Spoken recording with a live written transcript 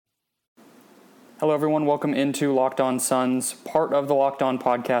Hello, everyone. Welcome into Locked On Suns, part of the Locked On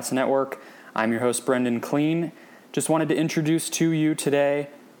Podcast Network. I'm your host, Brendan Clean. Just wanted to introduce to you today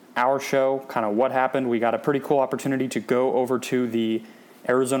our show, kind of what happened. We got a pretty cool opportunity to go over to the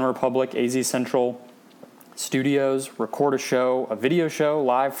Arizona Republic AZ Central studios, record a video show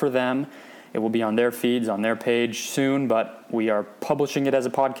live for them. It will be on their feeds, on their page soon, but we are publishing it as a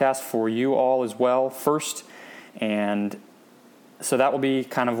podcast for you all as well first. And so that will be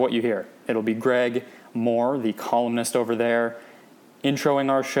kind of what you hear. It'll be Greg Moore, the columnist over there, introing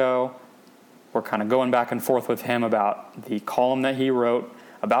our show. We're kind of going back and forth with him about the column that he wrote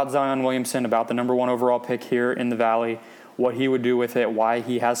about Zion Williamson, about the number one overall pick here in the Valley, what he would do with it, why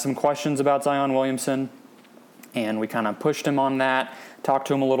he has some questions about Zion Williamson. And we kind of pushed him on that, talked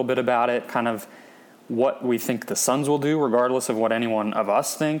to him a little bit about it, kind of what we think the Suns will do, regardless of what anyone of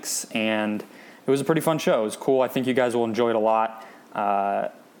us thinks. And it was a pretty fun show. It was cool. I think you guys will enjoy it a lot.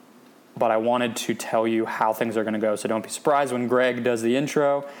 But I wanted to tell you how things are going to go, so don't be surprised when Greg does the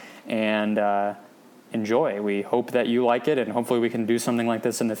intro, and enjoy. We hope that you like it, and hopefully we can do something like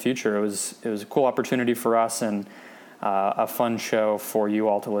this in the future. It was a cool opportunity for us, and a fun show for you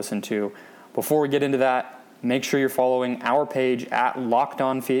all to listen to. Before we get into that, make sure you're following our page at Locked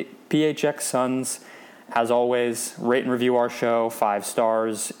On PHX Suns. As always, rate and review our show 5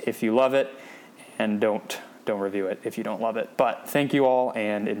 stars if you love it, and don't review it if you don't love it. But thank you all,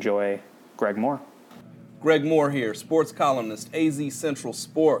 and enjoy Greg Moore. Greg Moore here, sports columnist, AZ Central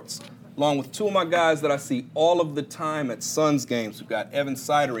Sports, along with two of my guys that I see all of the time at Suns games. We've got Evan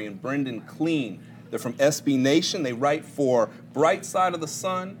Sidery and Brendan Clean. They're from SB Nation. They write for Bright Side of the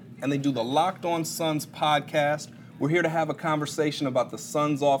Sun, and they do the Locked On Suns podcast. We're here to have a conversation about the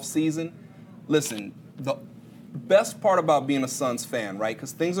Suns off season. Listen, the best part about being a Suns fan, right,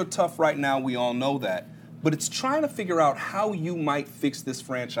 because things are tough right now, we all know that. But it's trying to figure out how you might fix this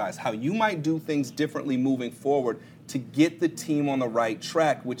franchise, how you might do things differently moving forward to get the team on the right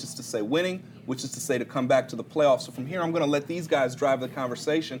track, which is to say winning, which is to say to come back to the playoffs. So from here, I'm going to let these guys drive the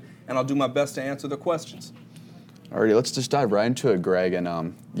conversation, and I'll do my best to answer their questions. Alrighty, let's just dive right into it, Greg.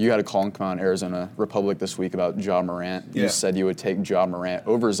 And you had a call come out in Arizona Republic this week about Ja Morant. Yeah. You said you would take Ja Morant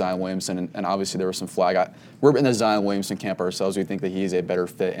over Zion Williamson, and obviously there was some flag. We're in the Zion Williamson camp ourselves. We think that he's a better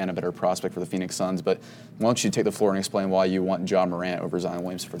fit and a better prospect for the Phoenix Suns. But why don't you take the floor and explain why you want Ja Morant over Zion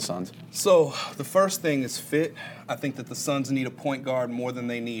Williamson for the Suns? So the first thing is fit. I think that the Suns need a point guard more than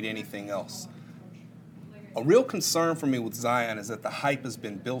they need anything else. A real concern for me with Zion is that the hype has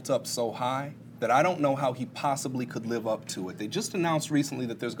been built up so high that I don't know how he possibly could live up to it. They just announced recently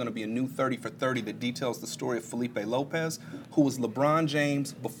that there's going to be a new 30 for 30 that details the story of Felipe Lopez, who was LeBron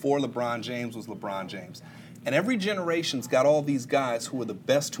James before LeBron James was LeBron James. And every generation's got all these guys who are the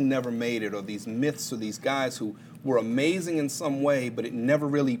best who never made it, or these myths, or these guys who were amazing in some way, but it never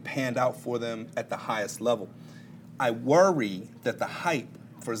really panned out for them at the highest level. I worry that the hype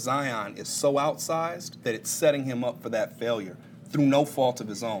for Zion is so outsized that it's setting him up for that failure through no fault of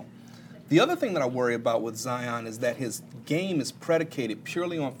his own. The other thing that I worry about with Zion is that his game is predicated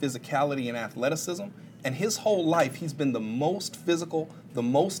purely on physicality and athleticism, and his whole life he's been the most physical, the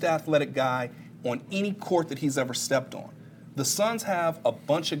most athletic guy on any court that he's ever stepped on. The Suns have a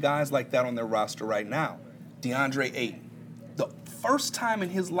bunch of guys like that on their roster right now. DeAndre Ayton. The first time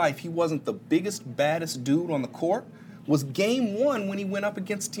in his life he wasn't the biggest, baddest dude on the court was game 1 when he went up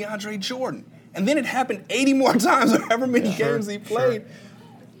against DeAndre Jordan. And then it happened 80 more times or however many games he played. Sure.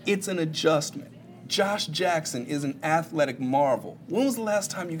 It's an adjustment. Josh Jackson is an athletic marvel. When was the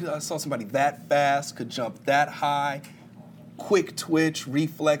last time you guys saw somebody that fast, could jump that high, quick twitch,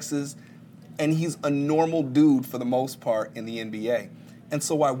 reflexes, and he's a normal dude for the most part in the NBA. And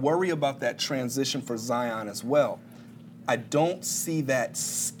so I worry about that transition for Zion as well. I don't see that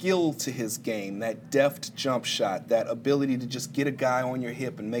skill to his game, that deft jump shot, that ability to just get a guy on your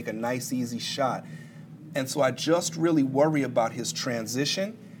hip and make a nice, easy shot. And so I just really worry about his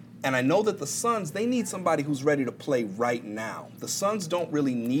transition. And I know that the Suns, they need somebody who's ready to play right now. The Suns don't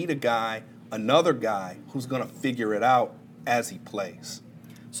really need another guy who's going to figure it out as he plays.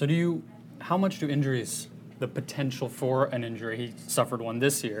 So how much do injuries, the potential for an injury, he suffered one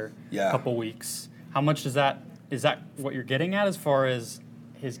this year, a couple weeks, how much is that what you're getting at as far as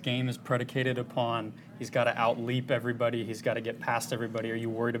his game is predicated upon he's got to outleap everybody, he's got to get past everybody? Are you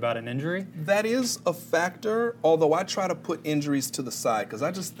worried about an injury? That is a factor, although I try to put injuries to the side because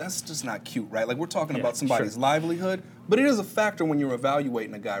that's just not cute, right? Like we're talking about somebody's livelihood, but it is a factor when you're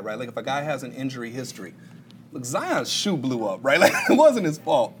evaluating a guy, right? Like if a guy has an injury history, look, Zion's shoe blew up, right? Like it wasn't his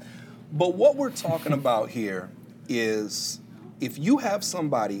fault. But what we're talking about here is if you have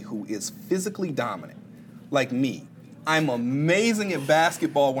somebody who is physically dominant, like me, I'm amazing at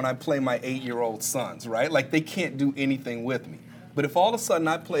basketball when I play my 8-year-old sons, right? Like, they can't do anything with me. But if all of a sudden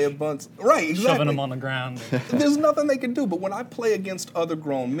I play a bunch, right, exactly. Shoving them on the ground. There's nothing they can do. But when I play against other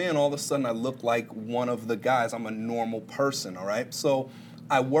grown men, all of a sudden I look like one of the guys. I'm a normal person, all right? So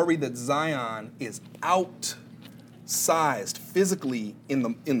I worry that Zion is outsized physically in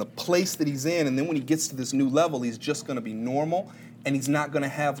the place that he's in, and then when he gets to this new level, he's just going to be normal, and he's not going to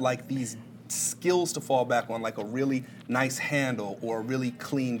have like these skills to fall back on, like a really nice handle or a really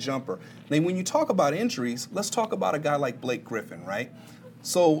clean jumper. Now, when you talk about injuries, let's talk about a guy like Blake Griffin, right?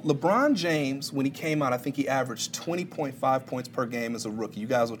 So LeBron James, when he came out, I think he averaged 20.5 points per game as a rookie. You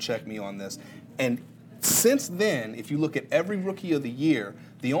guys will check me on this. And since then, if you look at every rookie of the year,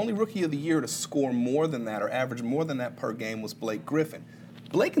 the only rookie of the year to score more than that or average more than that per game was Blake Griffin.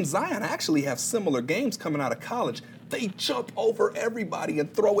 Blake and Zion actually have similar games coming out of college. They jump over everybody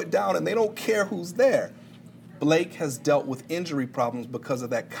and throw it down, and they don't care who's there. Blake has dealt with injury problems because of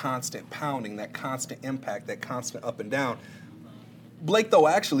that constant pounding, that constant impact, that constant up and down. Blake, though,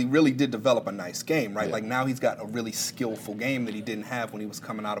 actually really did develop a nice game, right? Yeah. Like, now he's got a really skillful game that he didn't have when he was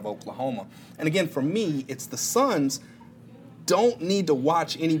coming out of Oklahoma. And again, for me, it's the Suns don't need to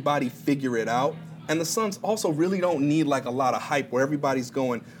watch anybody figure it out. And the Suns also really don't need like a lot of hype where everybody's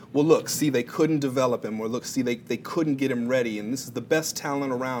going, well, look, see, they couldn't develop him, or look, see, they couldn't get him ready, and this is the best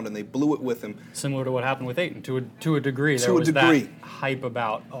talent around, and they blew it with him. Similar to what happened with Ayton, to a degree. There was that hype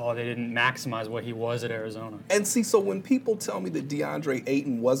about, they didn't maximize what he was at Arizona. And see, so when people tell me that DeAndre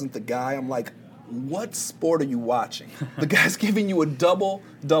Ayton wasn't the guy, I'm like, what sport are you watching? The guy's giving you a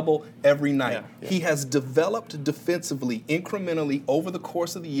double-double every night. Yeah. He has developed defensively, incrementally over the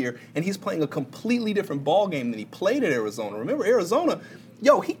course of the year, and he's playing a completely different ball game than he played at Arizona. Remember, Arizona,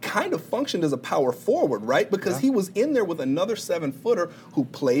 he kind of functioned as a power forward, right? Because he was in there with another 7-footer who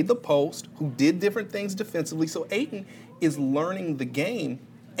played the post, who did different things defensively. So Ayton is learning the game,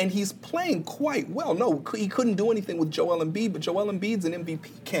 and he's playing quite well. No, he couldn't do anything with Joel Embiid, but Joel Embiid's an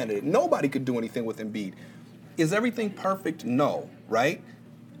MVP candidate. Nobody could do anything with Embiid. Is everything perfect? No, right?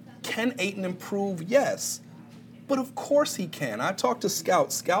 Can Ayton improve? Yes. But of course he can. I talk to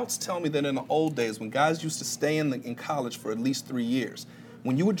scouts. Scouts tell me that in the old days, when guys used to stay in college for at least 3 years,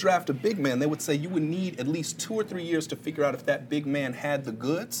 when you would draft a big man, they would say you would need at least 2 or 3 years to figure out if that big man had the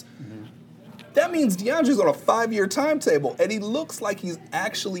goods. Mm-hmm. That means DeAndre's on a 5-year timetable, and he looks like he's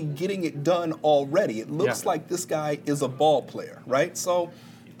actually getting it done already. It looks like this guy is a ball player, right? So,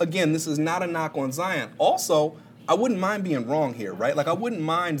 again, this is not a knock on Zion. Also, I wouldn't mind being wrong here, right? Like, I wouldn't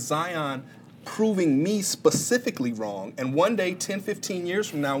mind Zion proving me specifically wrong, and one day, 10, 15 years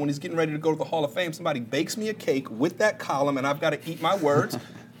from now, when he's getting ready to go to the Hall of Fame, somebody bakes me a cake with that column, and I've got to eat my words.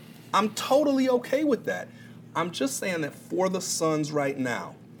 I'm totally okay with that. I'm just saying that for the Suns right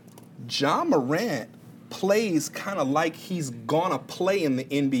now, Ja Morant plays kind of like he's going to play in the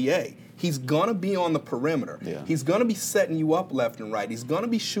NBA. He's going to be on the perimeter. Yeah. He's going to be setting you up left and right. He's going to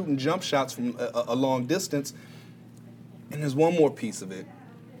be shooting jump shots from a long distance. And there's one more piece of it.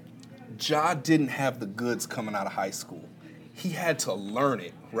 Ja didn't have the goods coming out of high school. He had to learn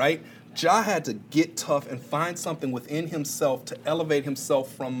it, right? Ja had to get tough and find something within himself to elevate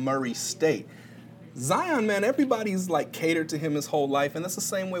himself from Murray State. Zion, man, everybody's like catered to him his whole life, and that's the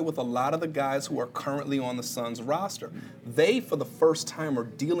same way with a lot of the guys who are currently on the Suns roster. They, for the first time, are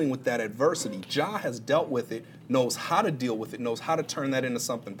dealing with that adversity. Ja has dealt with it, knows how to deal with it, knows how to turn that into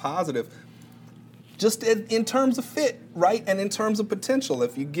something positive. Just in terms of fit, right, and in terms of potential.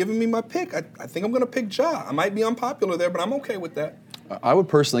 If you're giving me my pick, I think I'm going to pick Ja. I might be unpopular there, but I'm okay with that. I would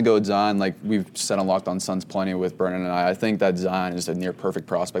personally go with Zion. Like we've said on Locked On Suns plenty with Brennan and I think that Zion is a near perfect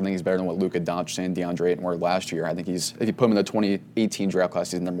prospect. I think he's better than what Luka Doncic and DeAndre Ayton were last year. I think if you put him in the 2018 draft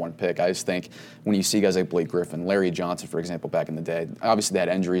class, he's the #1 pick. I just think when you see guys like Blake Griffin, Larry Johnson, for example, back in the day, obviously they had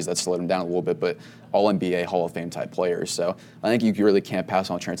injuries that slowed him down a little bit, but all NBA Hall of Fame type players. So I think you really can't pass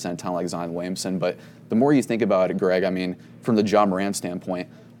on a transcendent talent like Zion Williamson. But the more you think about it, Greg, I mean, from the Ja Morant standpoint,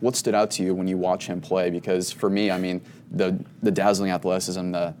 what stood out to you when you watch him play? Because for me, I mean, the dazzling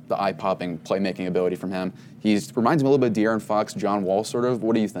athleticism, the eye-popping playmaking ability from him, he reminds me a little bit of De'Aaron Fox, John Wall sort of.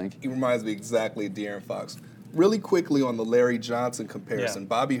 What do you think? He reminds me exactly of De'Aaron Fox. Really quickly on the Larry Johnson comparison,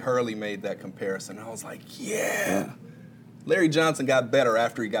 Bobby Hurley made that comparison. I was like, yeah. Larry Johnson got better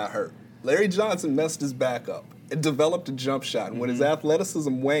after he got hurt. Larry Johnson messed his back up and developed a jump shot. And when his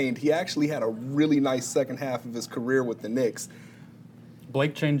athleticism waned, he actually had a really nice second half of his career with the Knicks.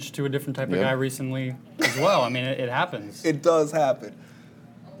 Blake changed to a different type of guy recently as well. I mean, it happens. It does happen.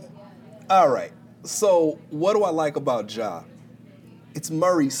 All right. So what do I like about Ja? It's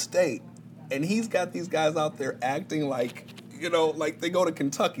Murray State. And he's got these guys out there acting like, like they go to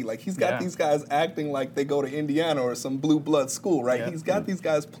Kentucky. Like he's got these guys acting like they go to Indiana or some blue blood school, right? He's got these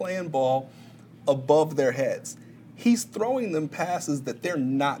guys playing ball above their heads. He's throwing them passes that they're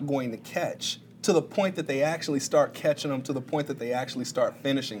not going to catch to the point that they actually start catching them, to the point that they actually start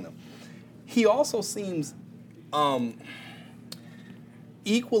finishing them. He also seems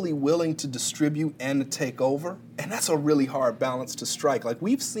equally willing to distribute and to take over, and that's a really hard balance to strike. Like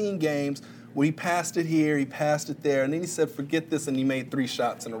we've seen games where he passed it here, he passed it there, and then he said, forget this, and he made 3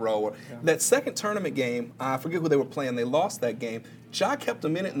 shots in a row. Or that second tournament game, I forget who they were playing, they lost that game. Ja kept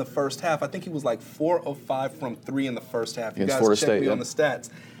him in it in the first half. I think he was like 4 of 5 from 3 in the first half. You guys check me on the stats.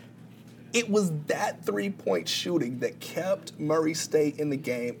 It was that 3-point shooting that kept Murray State in the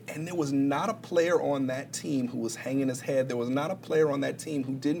game, and there was not a player on that team who was hanging his head. There was not a player on that team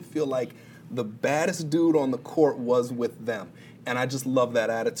who didn't feel like the baddest dude on the court was with them. And I just love that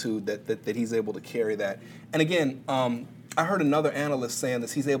attitude that he's able to carry that. And again, I heard another analyst saying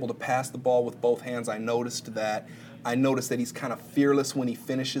this. He's able to pass the ball with both hands. I noticed that. I noticed that he's kind of fearless when he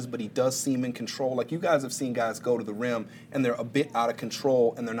finishes, but he does seem in control. Like you guys have seen guys go to the rim, and they're a bit out of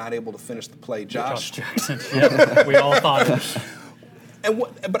control, and they're not able to finish the play. Josh Jackson. We all thought it.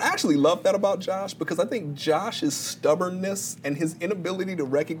 But I actually love that about Josh, because I think Josh's stubbornness and his inability to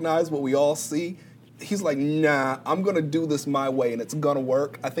recognize what we all see, he's like, nah, I'm going to do this my way, and it's going to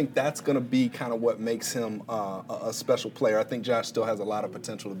work. I think that's going to be kind of what makes him a special player. I think Josh still has a lot of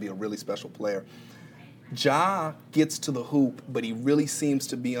potential to be a really special player. Ja gets to the hoop, but he really seems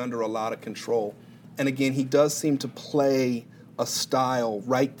to be under a lot of control. And again, he does seem to play a style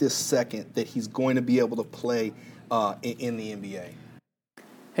right this second that he's going to be able to play in the NBA.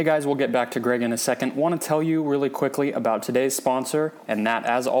 Hey guys, we'll get back to Greg in a second. Want to tell you really quickly about today's sponsor, and that,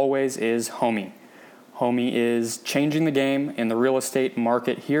 as always, is Homey. Homey is changing the game in the real estate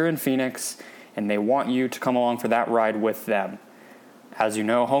market here in Phoenix, and they want you to come along for that ride with them. As you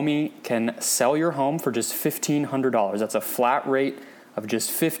know, Homey can sell your home for just $1,500. That's a flat rate of just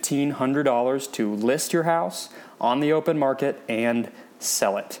 $1,500 to list your house on the open market and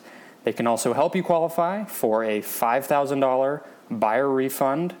sell it. They can also help you qualify for a $5,000 buyer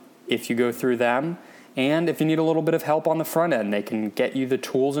refund if you go through them. And if you need a little bit of help on the front end, they can get you the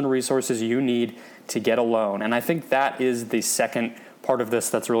tools and resources you need to get a loan. And I think that is the second part of this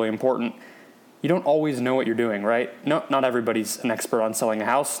that's really important. You don't always know what you're doing, right? No, not everybody's an expert on selling a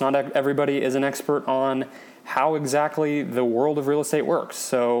house. Not everybody is an expert on how exactly the world of real estate works.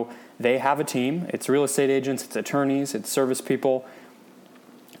 So they have a team. It's real estate agents, it's attorneys, it's service people.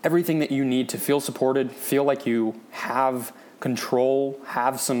 Everything that you need to feel supported, feel like you have control,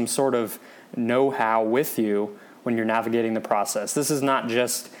 have some sort of know-how with you when you're navigating the process. This is not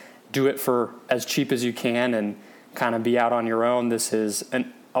just do it for as cheap as you can and kind of be out on your own. This is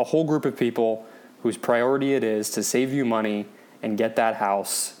a whole group of people whose priority it is to save you money and get that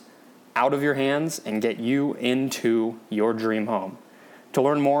house out of your hands and get you into your dream home. To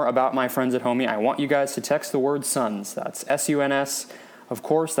learn more about my friends at Homey, I want you guys to text the word SUNS. That's S-U-N-S. Of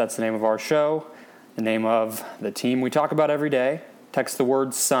course, that's the name of our show, the name of the team we talk about every day. Text the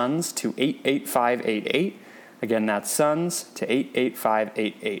word SUNS to 88588. Again, that's SUNS to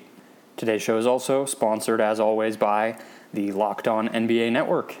 88588. Today's show is also sponsored, as always, by the Locked On NBA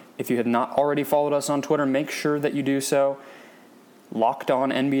Network. If you have not already followed us on Twitter, make sure that you do so. Locked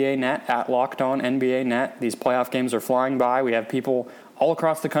On NBA Net, at Locked On NBA Net. These playoff games are flying by. We have people all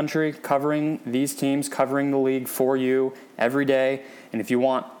across the country covering these teams, covering the league for you every day. And if you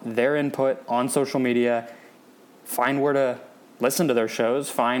want their input on social media, find where to listen to their shows,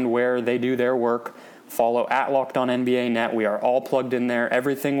 find where they do their work. Follow at Locked On NBA Net. We are all plugged in there.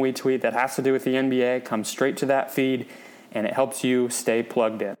 Everything we tweet that has to do with the NBA comes straight to that feed, and it helps you stay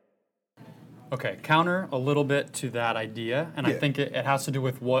plugged in. Okay, counter a little bit to that idea, and I think it has to do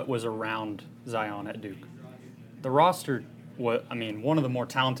with what was around Zion at Duke. The roster, one of the more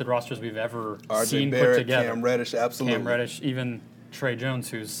talented rosters we've ever seen put together. Cam Reddish, absolutely. Cam Reddish, even Trey Jones,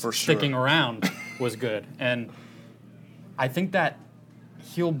 who's sticking around, was good. And I think that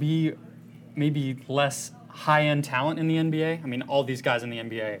he'll be maybe less high-end talent in the NBA. I mean, all these guys in the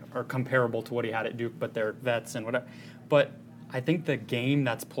NBA are comparable to what he had at Duke, but they're vets and whatever. But I think the game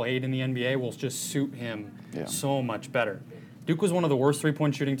that's played in the NBA will just suit him so much better. Duke was one of the worst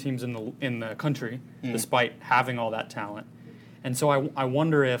three-point shooting teams in the country, despite having all that talent. And so I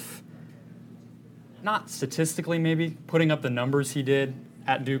wonder if, not statistically maybe, putting up the numbers he did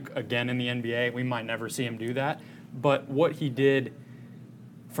at Duke again in the NBA, we might never see him do that. But what he did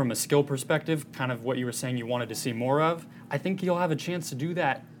from a skill perspective, kind of what you were saying you wanted to see more of, I think he'll have a chance to do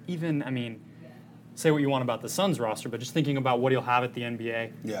that even, say what you want about the Suns roster, but just thinking about what he'll have at the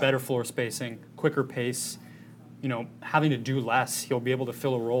NBA, better floor spacing, quicker pace, having to do less, he'll be able to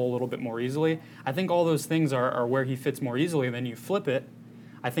fill a role a little bit more easily. I think all those things are where he fits more easily. And then you flip it,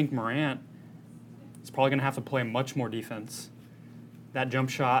 I think Morant is probably going to have to play much more defense. That jump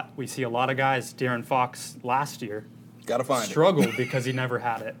shot, we see a lot of guys, De'Aaron Fox last year, struggled because he never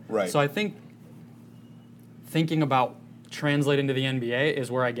had it. Right. So I think thinking about translating to the NBA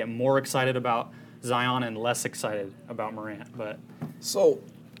is where I get more excited about Zion and less excited about Morant. So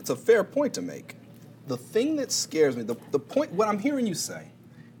it's a fair point to make. The thing that scares me, the point, what I'm hearing you say,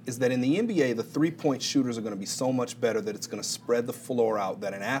 is that in the NBA, the three-point shooters are going to be so much better that it's going to spread the floor out,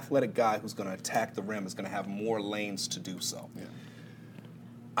 that an athletic guy who's going to attack the rim is going to have more lanes to do so. Yeah.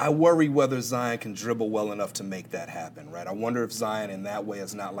 I worry whether Zion can dribble well enough to make that happen, right? I wonder if Zion in that way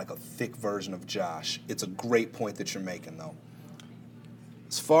is not like a thick version of Josh. It's a great point that you're making, though.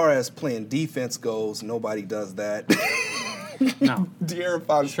 As far as playing defense goes, nobody does that. No. De'Aaron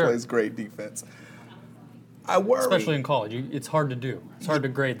Fox plays great defense. I worry. Especially in college. It's hard to do. It's hard to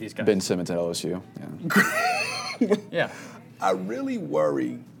grade these guys. Ben Simmons at LSU. Yeah. Yeah. I really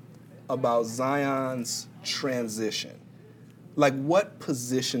worry about Zion's transition. Like, what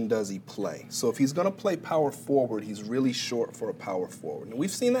position does he play? So if he's going to play power forward, he's really short for a power forward. And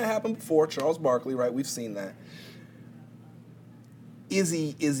we've seen that happen before. Charles Barkley, right? We've seen that. Is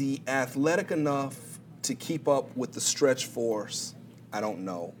he athletic enough to keep up with the stretch force? I don't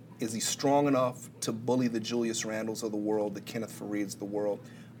know. Is he strong enough to bully the Julius Randles of the world, the Kenneth Farieds of the world?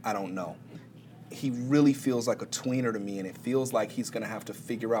 I don't know. He really feels like a tweener to me, and it feels like he's going to have to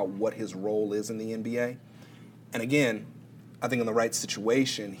figure out what his role is in the NBA. And again, I think in the right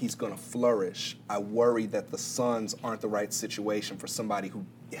situation, he's going to flourish. I worry that the Suns aren't the right situation for somebody who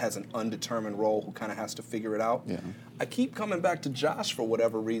has an undetermined role, who kind of has to figure it out. Yeah. I keep coming back to Josh for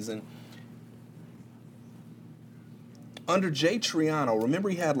whatever reason. Under Jay Triano, remember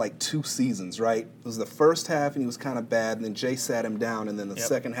he had like 2 seasons, right? It was the first half and he was kind of bad, and then Jay sat him down, and then the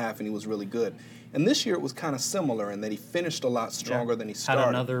second half and he was really good. And this year it was kind of similar in that he finished a lot stronger than he started. Had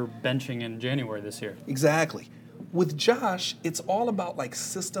another benching in January this year. Exactly. With Josh, it's all about like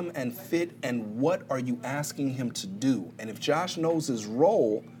system and fit and what are you asking him to do. And if Josh knows his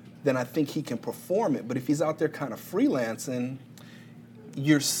role, then I think he can perform it. But if he's out there kind of freelancing,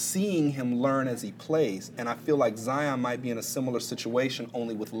 you're seeing him learn as he plays. And I feel like Zion might be in a similar situation,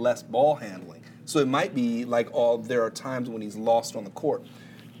 only with less ball handling. So it might be like there are times when he's lost on the court.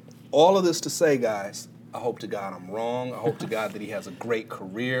 All of this to say, guys, I hope to God I'm wrong. I hope to God that he has a great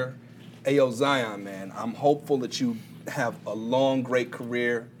career. Hey, yo, Zion, man, I'm hopeful that you have a long, great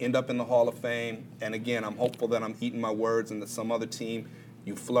career, end up in the Hall of Fame. And again, I'm hopeful that I'm eating my words and that some other team,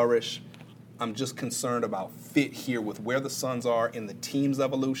 you flourish. I'm just concerned about fit here with where the Suns are in the team's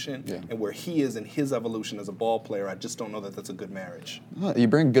evolution and where he is in his evolution as a ball player. I just don't know that that's a good marriage. You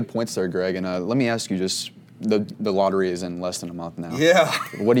bring good points there, Greg. And let me ask you just, the lottery is in less than a month now. Yeah.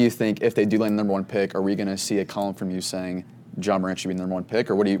 What do you think, if they do land the number 1 pick, are we going to see a column from you saying Ja Morant should be the number 1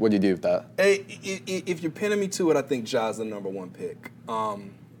 pick, or what do you do with that? Hey, if you're pinning me to it, I think Ja's the number 1 pick.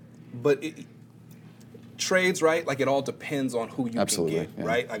 But trades, right? Like, it all depends on who you can get,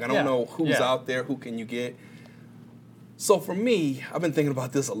 right? Like, I don't know who's out there, who can you get. So for me, I've been thinking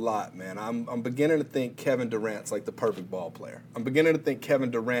about this a lot, man. I'm beginning to think Kevin Durant's like the perfect ball player. I'm beginning to think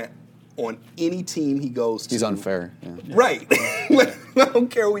Kevin Durant on any team he goes to. He's unfair. Yeah. Right. I don't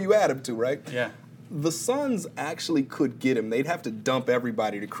care who you add him to, right? Yeah. The Suns actually could get him. They'd have to dump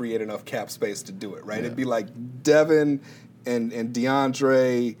everybody to create enough cap space to do it, right? Yeah. It'd be like Devin and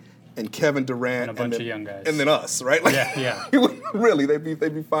DeAndre and Kevin Durant and a bunch of young guys, and then us, right? Like, yeah. Really,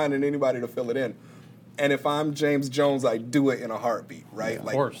 they'd be finding anybody to fill it in. And if I'm James Jones, I do it in a heartbeat, right? Yeah,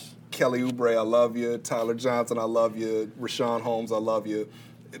 like, of course. Kelly Oubre, I love you. Tyler Johnson, I love you. Rashawn Holmes, I love you.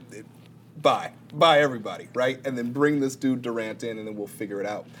 Buy everybody, right? And then bring this dude Durant in, and then we'll figure it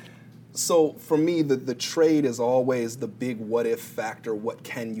out. So for me, the trade is always the big what-if factor. What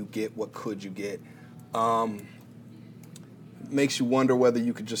can you get? What could you get? Makes you wonder whether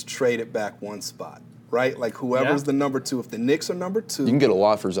you could just trade it back 1 spot, right? Like whoever's the number 2. If the Knicks are number 2. You can get a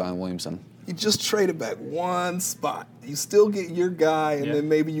lot for Zion Williamson. You just trade it back 1 spot. You still get your guy, and then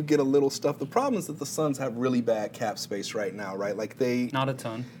maybe you get a little stuff. The problem is that the Suns have really bad cap space right now, right? Like Not a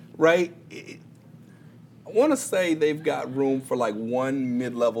ton. Right? I want to say they've got room for like 1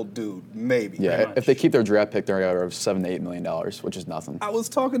 mid-level dude, maybe. Yeah, if they keep their draft pick, they're going to have $7 to $8 million, which is nothing. I was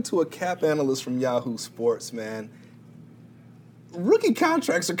talking to a cap analyst from Yahoo Sports, man. rookie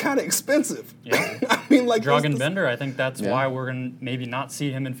contracts are kind of expensive. Yeah. I mean, like Dragan Bender, I think that's why we're going to maybe not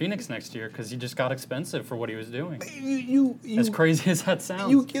see him in Phoenix next year, because he just got expensive for what he was doing. You, as crazy as that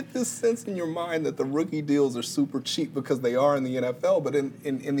sounds. You get this sense in your mind that the rookie deals are super cheap because they are in the NFL, but in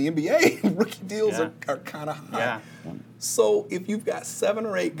the NBA, rookie deals are kind of high. Yeah. So if you've got 7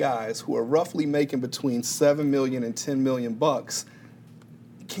 or 8 guys who are roughly making between $7 million and $10 million bucks,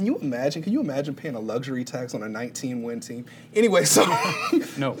 can you imagine paying a luxury tax on a 19-win team? Anyway, so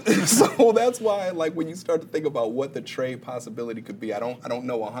no. So that's why, like, when you start to think about what the trade possibility could be, I don't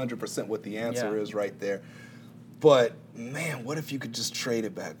know 100% what the answer is right there. But man, what if you could just trade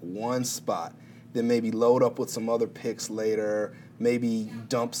it back one spot, then maybe load up with some other picks later, maybe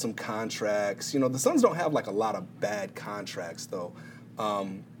dump some contracts. You know, the Suns don't have like a lot of bad contracts though.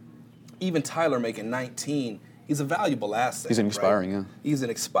 Even Tyler making 19. He's a valuable asset. He's an expiring, right? He's an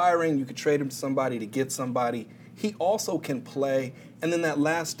expiring. You could trade him to somebody to get somebody. He also can play. And then that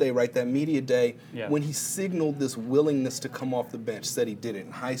last day, right, that media day, when he signaled this willingness to come off the bench, said he did it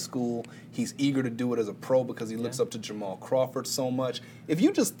in high school. He's eager to do it as a pro because he looks up to Jamal Crawford so much. If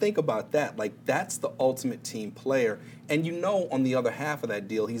you just think about that, like, that's the ultimate team player. And you know, on the other half of that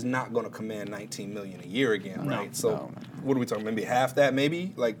deal, he's not going to command $19 million a year again, right? So what are we talking, maybe half that,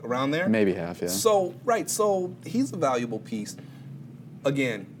 maybe, like around there? Maybe half, yeah. So, right, so he's a valuable piece.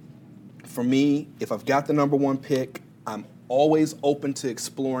 Again, for me, if I've got the number 1 pick, I'm always open to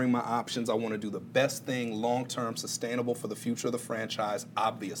exploring my options. I want to do the best thing, long-term, sustainable for the future of the franchise,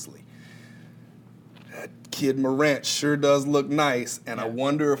 obviously. That kid Morant sure does look nice, and I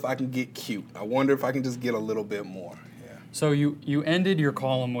wonder if I can get cute. I wonder if I can just get a little bit more. Yeah. So you ended your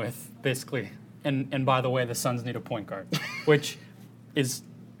column with basically, and by the way, the Suns need a point guard, which is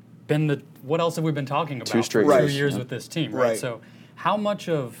been what else have we been talking about 2 straight for 2 years. years with this team, right? So how much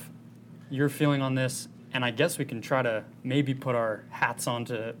of your feeling on this, and I guess we can try to maybe put our hats on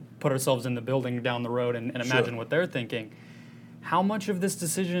to put ourselves in the building down the road and imagine what they're thinking. How much of this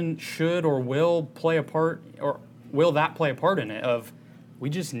decision should or will play a part, or will that play a part in it, of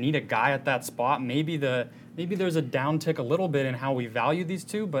we just need a guy at that spot? Maybe there's a downtick a little bit in how we value these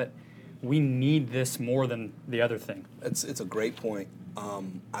two, but we need this more than the other thing. It's a great point.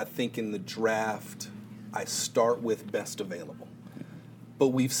 I think in the draft, I start with best available. But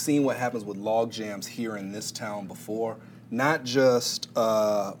we've seen what happens with log jams here in this town before. Not just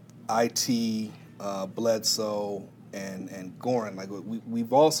IT, Bledsoe, and Goran. Like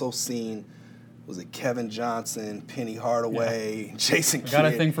we've also seen, was it Kevin Johnson, Penny Hardaway, Jason Kidd. Got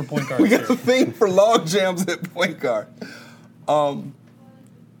a thing for point guards. We got a thing for log jams at point guard.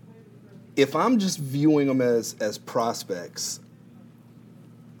 If I'm just viewing them as prospects,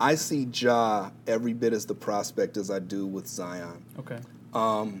 I see Ja every bit as the prospect as I do with Zion. Okay.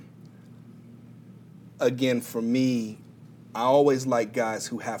 Again, for me, I always like guys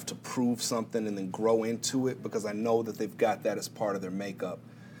who have to prove something and then grow into it because I know that they've got that as part of their makeup.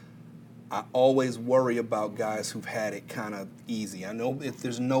 I always worry about guys who've had it kind of easy. I know if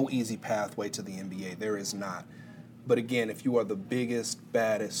there's no easy pathway to the NBA. There is not. But again, if you are the biggest,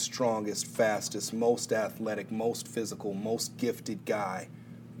 baddest, strongest, fastest, most athletic, most physical, most gifted guy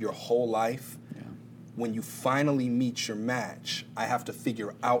your whole life, when you finally meet your match, I have to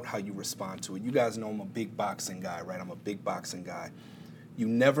figure out how you respond to it. You guys know I'm a big boxing guy, right? I'm a big boxing guy. You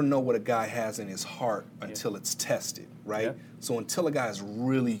never know what a guy has in his heart until it's tested, right? Yeah. So until a guy's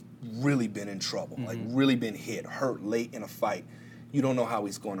really, really been in trouble, like really been hit, hurt late in a fight, you don't know how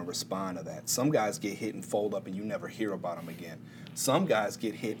he's going to respond to that. Some guys get hit and fold up and you never hear about them again. Some guys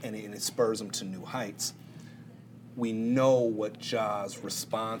get hit and it spurs them to new heights. We know what Ja's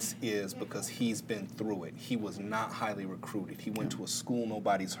response is because he's been through it. He was not highly recruited. He went to a school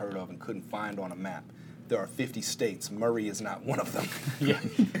nobody's heard of and couldn't find on a map. There are 50 states. Murray is not one of them.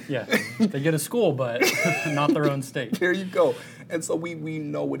 Yeah. They get a school, but not their own state. There you go. And so we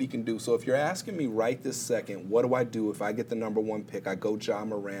know what he can do. So if you're asking me right this second, what do I do if I get the number 1 pick? I go Ja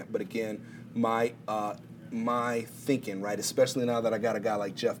Morant. But again, my thinking, right, especially now that I got a guy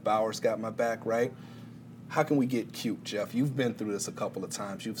like Jeff Bowers got my back, right? How can we get cute, Jeff? You've been through this a couple of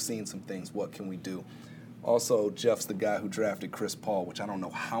times. You've seen some things. What can we do? Also, Jeff's the guy who drafted Chris Paul, which I don't know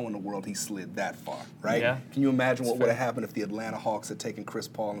how in the world he slid that far, right? Yeah. Can you imagine what would have happened if the Atlanta Hawks had taken Chris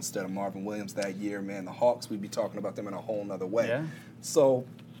Paul instead of Marvin Williams that year? Man, the Hawks, we'd be talking about them in a whole nother way. Yeah. So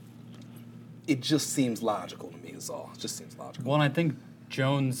it just seems logical to me is all. It just seems logical. Well, and I think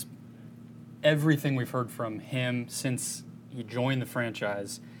Jones, everything we've heard from him since he joined the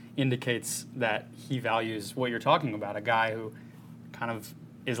franchise indicates that he values what you're talking about, a guy who kind of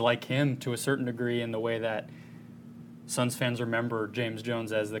is like him to a certain degree in the way that Suns fans remember James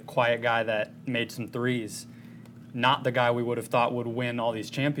Jones as the quiet guy that made some threes. not the guy we would have thought would win all these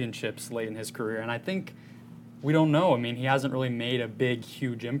championships late in his career. And I think we don't know. I mean, he hasn't really made a big,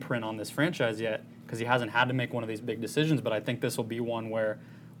 huge imprint on this franchise yet because he hasn't had to make one of these big decisions. But I think this will be one where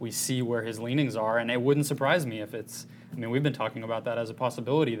we see where his leanings are. And it wouldn't surprise me if it's, I mean, we've been talking about that as a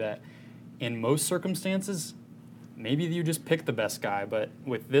possibility that in most circumstances, maybe you just pick the best guy. But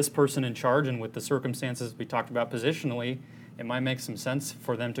with this person in charge and with the circumstances we talked about positionally, it might make some sense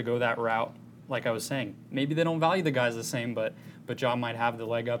for them to go that route. Like I was saying, maybe they don't value the guys the same, but Ja might have the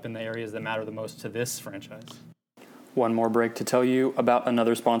leg up in the areas that matter the most to this franchise. One more break to tell you about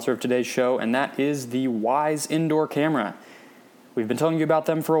another sponsor of today's show, and that is the Wyze Indoor Camera. We've been telling you about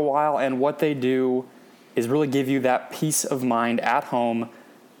them for a while, and what they do is really give you that peace of mind at home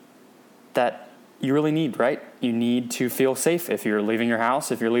that you really need, right? You need to feel safe if you're leaving your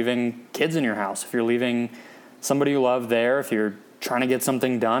house, if you're leaving kids in your house, if you're leaving somebody you love there, if you're trying to get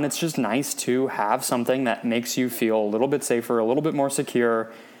something done. It's just nice to have something that makes you feel a little bit safer, a little bit more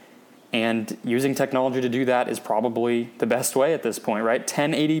secure, and using technology to do that is probably the best way at this point, right?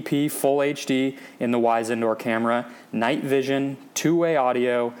 1080p full HD in the Wyze Indoor Camera, night vision, two-way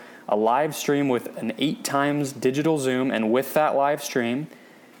audio, a live stream with an 8x digital zoom, and with that live stream,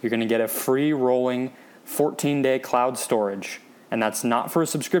 you're going to get a free rolling 14-day cloud storage. And that's not for a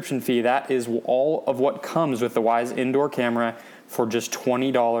subscription fee. That is all of what comes with the Wyze Indoor Camera for just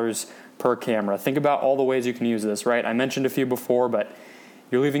 $20 per camera. Think about all the ways you can use this, right? I mentioned a few before, but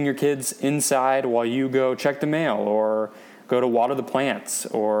you're leaving your kids inside while you go check the mail or go to water the plants,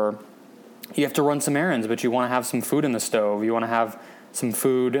 or you have to run some errands, but you want to have some food in the stove. You want to have some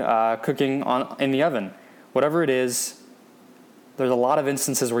food cooking in the oven. Whatever it is, there's a lot of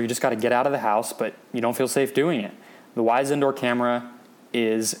instances where you just got to get out of the house, but you don't feel safe doing it. The Wyze Indoor Camera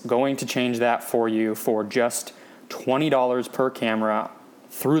is going to change that for you for just $20 per camera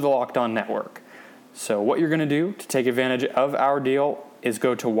through the Locked On Network. So what you're going to do to take advantage of our deal is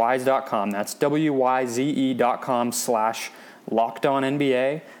go to Wyze.com. That's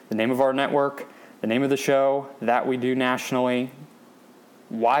WYZE.com/LockedOnNBA, the name of our network, the name of the show that we do nationally.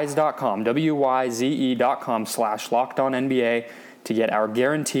 Wyze.com, WYZE.com/LockedOnNBA to get our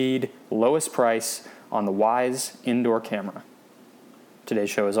guaranteed lowest price on the Wyze Indoor Camera. Today's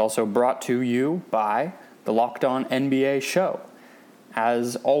show is also brought to you by the Locked On NBA Show.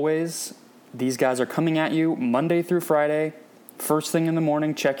 As always, these guys are coming at you Monday through Friday, first thing in the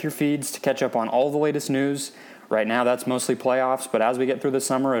morning. Check your feeds to catch up on all the latest news. Right now, that's mostly playoffs, but as we get through the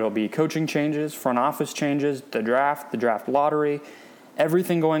summer, it'll be coaching changes, front office changes, the draft lottery,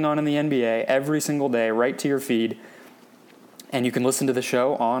 everything going on in the NBA every single day right to your feed. And you can listen to the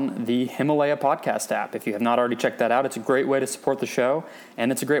show on the Himalaya podcast app. If you have not already checked that out, it's a great way to support the show,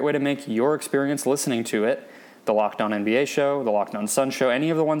 and it's a great way to make your experience listening to it, the Locked On NBA show, the Locked On Suns show,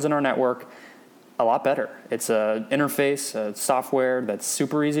 any of the ones in our network, a lot better. It's an interface, a software that's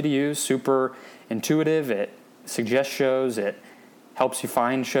super easy to use, super intuitive. It suggests shows. It helps you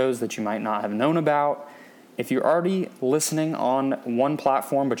find shows that you might not have known about. If you're already listening on one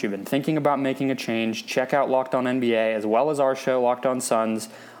platform, but you've been thinking about making a change, check out Locked On NBA as well as our show, Locked On Suns,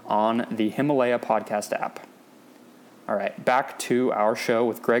 on the Himalaya podcast app. All right, back to our show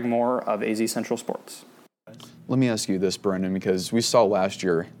with Greg Moore of AZ Central Sports. Let me ask you this, Brendan, because we saw last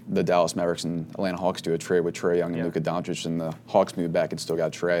year the Dallas Mavericks and Atlanta Hawks do a trade with Trae Young and Luka Doncic, and the Hawks moved back and still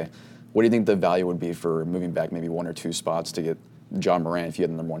got Trae. What do you think the value would be for moving back maybe one or two spots to get Ja Morant if you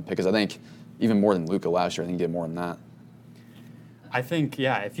had the number one pick? Because I think even more than Luka last year, I think you get more than that. I think,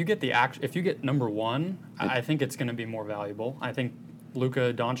 if you get number one, I think it's going to be more valuable. I think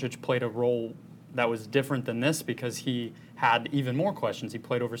Luka Doncic played a role that was different than this because he had even more questions. He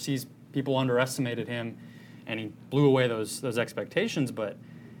played overseas. People underestimated him, and he blew away those expectations. But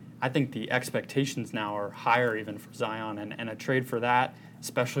I think the expectations now are higher even for Zion, and a trade for that,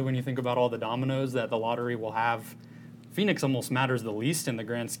 especially when you think about all the dominoes that the lottery will have. Phoenix almost matters the least in the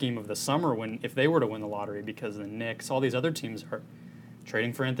grand scheme of the summer if they were to win the lottery, because the Knicks, all these other teams are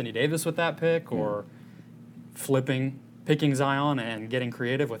trading for Anthony Davis with that pick or picking Zion and getting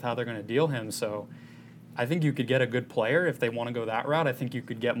creative with how they're going to deal him. So I think you could get a good player if they want to go that route. I think you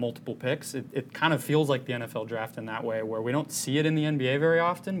could get multiple picks. It kind of feels like the NFL draft in that way, where we don't see it in the NBA very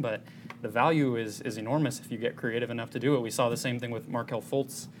often, but the value is enormous if you get creative enough to do it. We saw the same thing with Markelle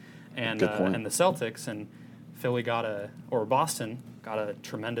Fultz and the Celtics, and Boston got a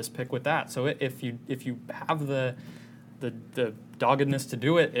tremendous pick with that. So if you have the doggedness to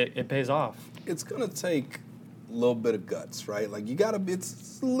do it, it pays off. It's going to take a little bit of guts, right? Like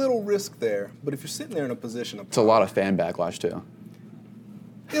it's a little risk there, but if you're sitting there in a position of it's a lot of fan backlash too.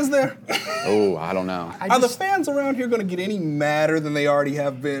 Is there? Oh, I don't know. Are the fans around here going to get any madder than they already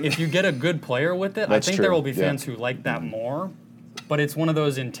have been? If you get a good player with it, I That's think true. there will be Yeah. fans who like that more. But it's one of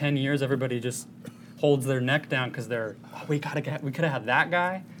those in 10 years, everybody just holds their neck down because we could have had that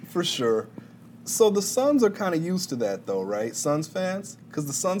guy. For sure. So the Suns are kind of used to that, though, right? Suns fans? Because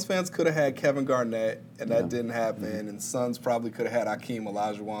the Suns fans could have had Kevin Garnett, and that didn't happen. And Suns probably could have had Hakeem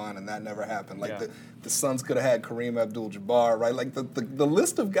Olajuwon, and that never happened. Like, the Suns could have had Kareem Abdul-Jabbar, right? Like, the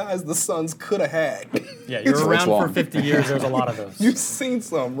list of guys the Suns could have had. Yeah, you're around for 50 years. There's a lot of those. You've seen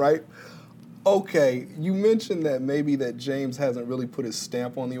some, right? Okay, you mentioned that maybe that James hasn't really put his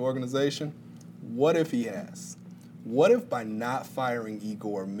stamp on the organization. What if he has? What if by not firing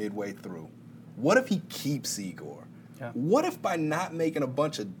Igor midway through, what if he keeps Igor? Yeah. What if by not making a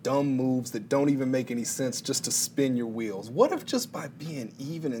bunch of dumb moves that don't even make any sense just to spin your wheels? What if just by being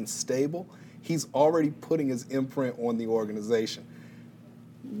even and stable, he's already putting his imprint on the organization?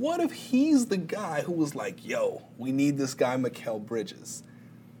 What if he's the guy who was like, yo, we need this guy Mikal Bridges?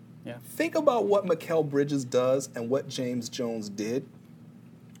 Yeah. Think about what Mikal Bridges does and what James Jones did.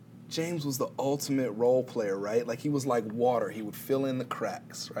 James was the ultimate role player, right? Like, he was like water. He would fill in the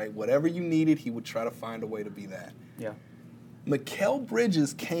cracks, right? Whatever you needed, he would try to find a way to be that. Yeah. Mikal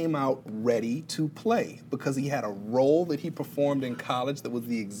Bridges came out ready to play because he had a role that he performed in college that was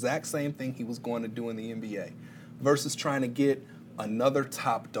the exact same thing he was going to do in the NBA versus trying to get another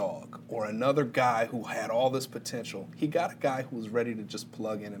top dog or another guy who had all this potential. He got a guy who was ready to just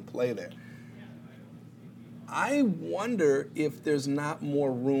plug in and play there. I wonder if there's not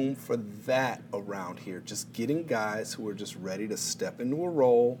more room for that around here, just getting guys who are just ready to step into a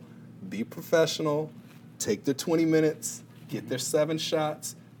role, be professional, take their 20 minutes, get their 7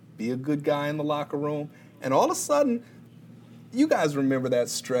 shots, be a good guy in the locker room, and all of a sudden, you guys remember that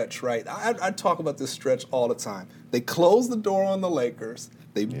stretch, right? I talk about this stretch all the time. They closed the door on the Lakers.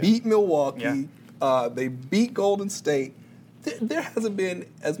 They beat Milwaukee. They beat Golden State. There hasn't been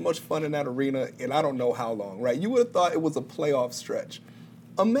as much fun in that arena in I don't know how long, right? You would have thought it was a playoff stretch.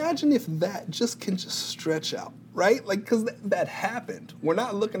 Imagine if that can stretch out, right? Like, because that happened. We're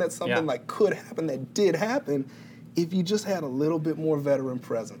not looking at something like could happen that did happen if you just had a little bit more veteran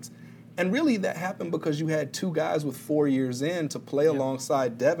presence. And really that happened because you had 2 guys with 4 years in to play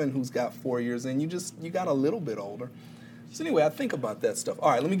alongside Devin, who's got 4 years in. You got a little bit older. So anyway, I think about that stuff. All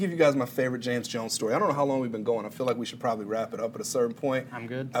right, let me give you guys my favorite James Jones story. I don't know how long we've been going. I feel like we should probably wrap it up at a certain point. I'm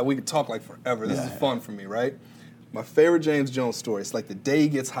good. We could talk like forever. This is fun for me, right? My favorite James Jones story. It's like the day he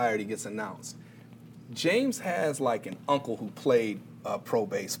gets hired, he gets announced. James has like an uncle who played pro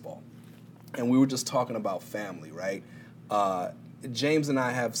baseball. And we were just talking about family, right? James and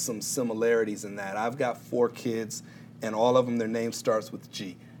I have some similarities in that. I've got 4 kids, and all of them, their name starts with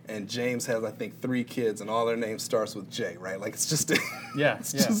G. And James has, I think, 3 kids, and all their names starts with J, right? Like, it's just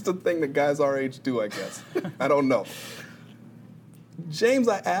just a thing that guys our age do, I guess. I don't know. James,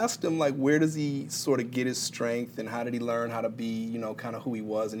 I asked him, like, where does he sort of get his strength, and how did he learn how to be, you know, kind of who he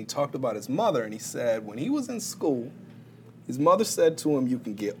was? And he talked about his mother, and he said when he was in school, his mother said to him, you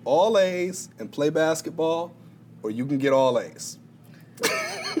can get all A's and play basketball, or you can get all A's.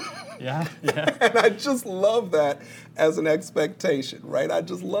 Yeah. And I just love that as an expectation, right? I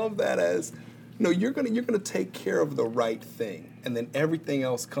just love that as, you know, you're gonna take care of the right thing, and then everything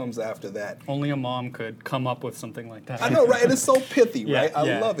else comes after that. Only a mom could come up with something like that. I know, right? And it's so pithy, right? I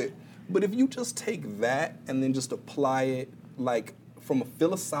Yeah. love it. But if you just take that and then just apply it, like, from a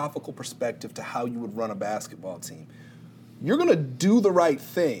philosophical perspective to how you would run a basketball team, you're gonna do the right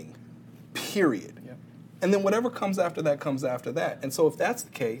thing, period. Yeah. And then whatever comes after that comes after that. And so if that's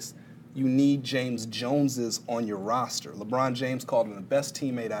the case, you need James Joneses on your roster. LeBron James called him the best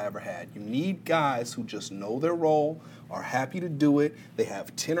teammate I ever had. You need guys who just know their role, are happy to do it. They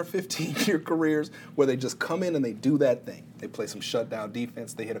have 10 or 15-year careers where they just come in and they do that thing. They play some shutdown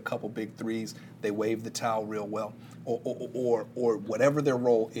defense. They hit a couple big threes. They wave the towel real well, or whatever their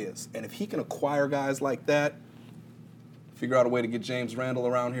role is. And if he can acquire guys like that, figure out a way to get James Randle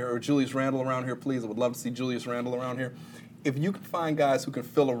around here, or Julius Randle around here, please. I would love to see Julius Randle around here. If you can find guys who can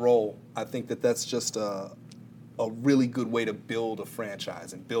fill a role, I think that's just a really good way to build a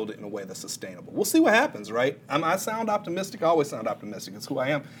franchise and build it in a way that's sustainable. We'll see what happens, right? I sound optimistic. I always sound optimistic. It's who I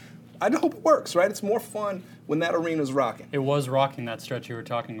am. I hope it works, right? It's more fun when that arena's rocking. It was rocking, that stretch you were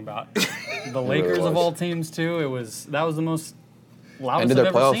talking about. The Lakers of all teams too. That was the most loudest I've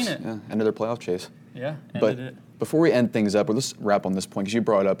ever seen it. Yeah, ended their playoff chase. Yeah, but before we end things up, let's wrap on this point because you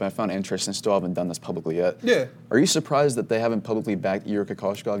brought it up and I found it interesting. Still haven't done this publicly yet. Yeah. Are you surprised that they haven't publicly backed Igor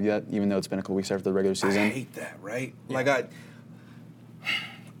Kokoshkov yet, even though it's been a couple weeks after the regular season? I hate that, right? Yeah. Like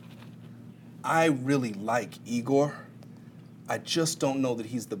I really like Igor. I just don't know that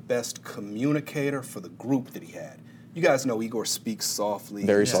he's the best communicator for the group that he had. You guys know Igor speaks softly.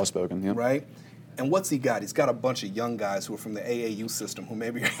 Very soft-spoken, yeah. Right? And what's he got? He's got a bunch of young guys who are from the AAU system who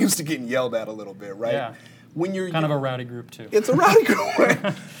maybe are used to getting yelled at a little bit, right? Yeah. When you're kind of a rowdy group too. It's a rowdy group,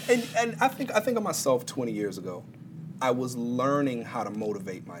 right? And I think of myself 20 years ago. I was learning how to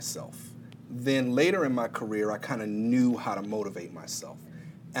motivate myself. Then later in my career, I kind of knew how to motivate myself.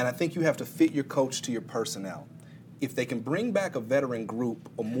 And I think you have to fit your coach to your personnel. If they can bring back a veteran group,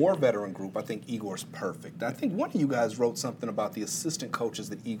 a more veteran group, I think Igor's perfect. I think one of you guys wrote something about the assistant coaches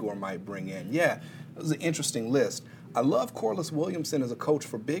that Igor might bring in. Yeah, it was an interesting list. I love Corliss Williamson as a coach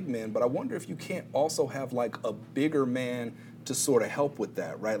for big men, but I wonder if you can't also have like a bigger man to sort of help with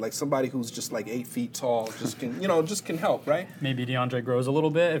that, right? Like somebody who's just like 8 feet tall, just can help, right? Maybe DeAndre grows a little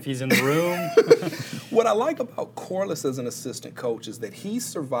bit if he's in the room. What I like about Corliss as an assistant coach is that he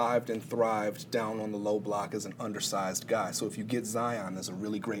survived and thrived down on the low block as an undersized guy. So if you get Zion, there's a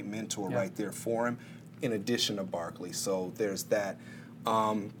really great mentor right there for him, in addition to Barkley. So there's that.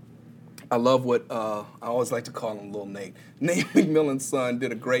 I love what I always like to call him Little Nate. Nate McMillan's son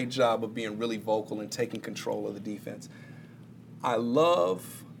did a great job of being really vocal and taking control of the defense. I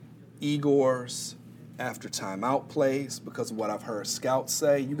love Igor's after timeout plays because of what I've heard scouts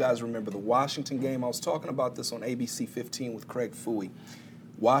say. You guys remember the Washington game? I was talking about this on ABC 15 with Craig Fouie.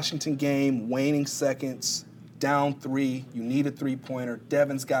 Washington game, waning seconds, down 3, you need a three-pointer.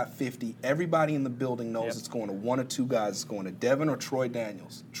 Devin's got 50. Everybody in the building knows it's going to one or two guys. It's going to Devin or Troy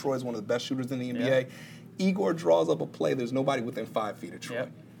Daniels. Troy's one of the best shooters in the NBA. Igor draws up a play. There's nobody within 5 feet of Troy.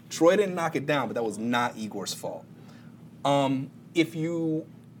 Troy didn't knock it down, but that was not Igor's fault. I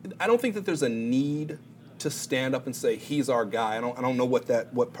don't think that there's a need to stand up and say he's our guy. I don't know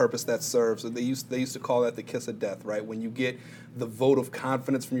what purpose that serves. They used to call that the kiss of death, right? When you get the vote of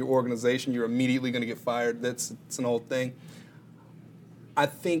confidence from your organization, you're immediately going to get fired. It's an old thing. I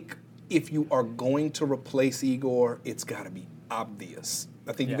think if you are going to replace Igor, it's got to be obvious.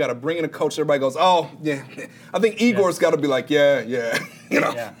 I think you got to bring in a coach. Everybody goes, oh yeah. I think Igor's got to be like, yeah, you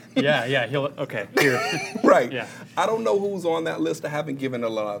know. Yeah. He'll here. Right. Yeah. I don't know who's on that list. I haven't given a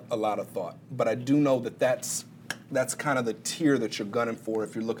lot of thought, but I do know that that's kind of the tier that you're gunning for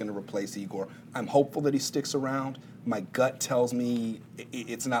if you're looking to replace Igor. I'm hopeful that he sticks around. My gut tells me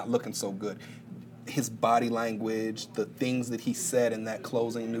it's not looking so good. His body language, the things that he said in that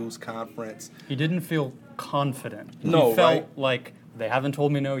closing news conference. He didn't feel confident. No, he felt like they haven't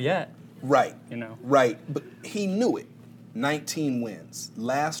told me no yet. Right. You know. Right. But he knew it. 19 wins.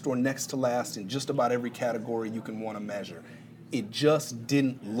 Last or next to last in just about every category you can want to measure. It just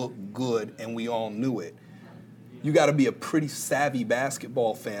didn't look good, and we all knew it. You got to be a pretty savvy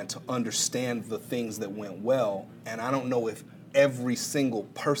basketball fan to understand the things that went well, and I don't know if every single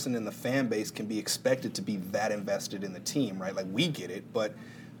person in the fan base can be expected to be that invested in the team, right? Like, we get it, but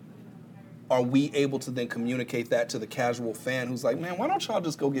are we able to then communicate that to the casual fan who's like, man, why don't y'all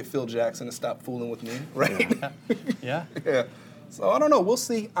just go get Phil Jackson and stop fooling with me, right? Yeah. Yeah. So I don't know. We'll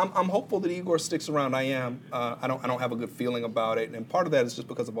see. I'm hopeful that Igor sticks around. I am. I don't have a good feeling about it, and part of that is just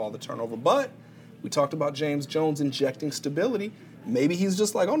because of all the turnover. But we talked about James Jones injecting stability. Maybe he's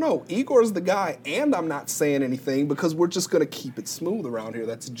just like, oh no, Igor's the guy, and I'm not saying anything because we're just going to keep it smooth around here.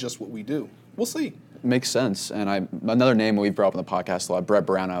 That's just what we do. We'll see. Makes sense. And another name we've brought up on the podcast a lot, Brett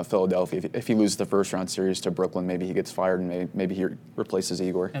Brown out of Philadelphia. If he loses the first-round series to Brooklyn, maybe he gets fired and maybe he replaces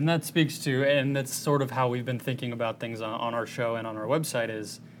Igor. And that speaks to, and that's sort of how we've been thinking about things on our show and on our website,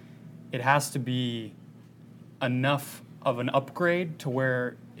 is it has to be enough of an upgrade to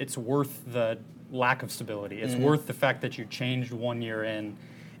where it's worth the lack of stability. It's worth the fact that you changed 1 year in.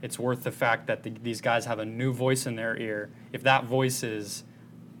 It's worth the fact that these guys have a new voice in their ear. If that voice is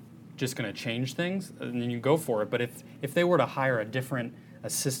just going to change things, then you go for it. But if they were to hire a different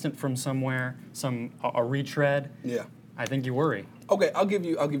assistant from somewhere, a retread, I think you worry. Okay, I'll give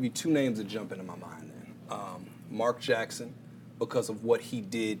you two names that jump into my mind then. Mark Jackson, because of what he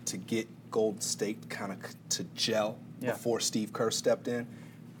did to get Golden State kind of to gel before Steve Kerr stepped in.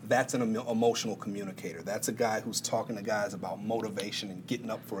 That's an emotional communicator. That's a guy who's talking to guys about motivation and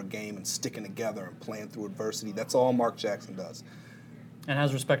getting up for a game and sticking together and playing through adversity. That's all Mark Jackson does. And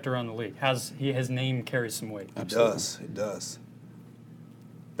has respect around the league. His name carries some weight. It does.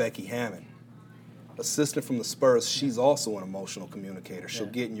 Becky Hammon, assistant from the Spurs, she's also an emotional communicator. She'll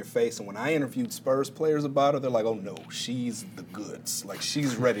get in your face, and when I interviewed Spurs players about her, they're like, oh no, she's the goods. Like,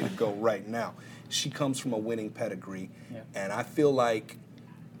 she's ready to go right now. She comes from a winning pedigree, and I feel like,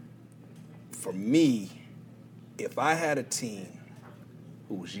 for me, if I had a team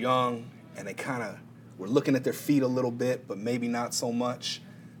who was young and they kind of were looking at their feet a little bit, but maybe not so much,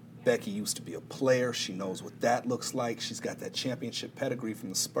 Becky used to be a player. She knows what that looks like. She's got that championship pedigree from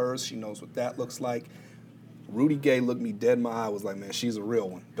the Spurs. She knows what that looks like. Rudy Gay looked me dead in my eye, was like, man, she's a real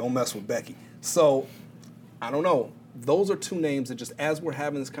one. Don't mess with Becky. So, I don't know. Those are two names that just, as we're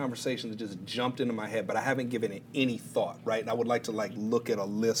having this conversation, that just jumped into my head, but I haven't given it any thought, right? And I would like to, like, look at a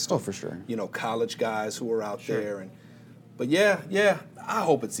list of, for sure. you know, college guys who are out there. But yeah, I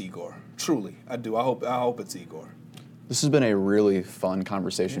hope it's Igor. Truly, I do. I hope it's Igor. This has been a really fun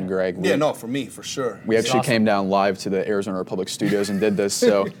conversation, Greg. Yeah, no, for me, for sure. We actually came down live to the Arizona Republic studios and did this,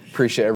 so appreciate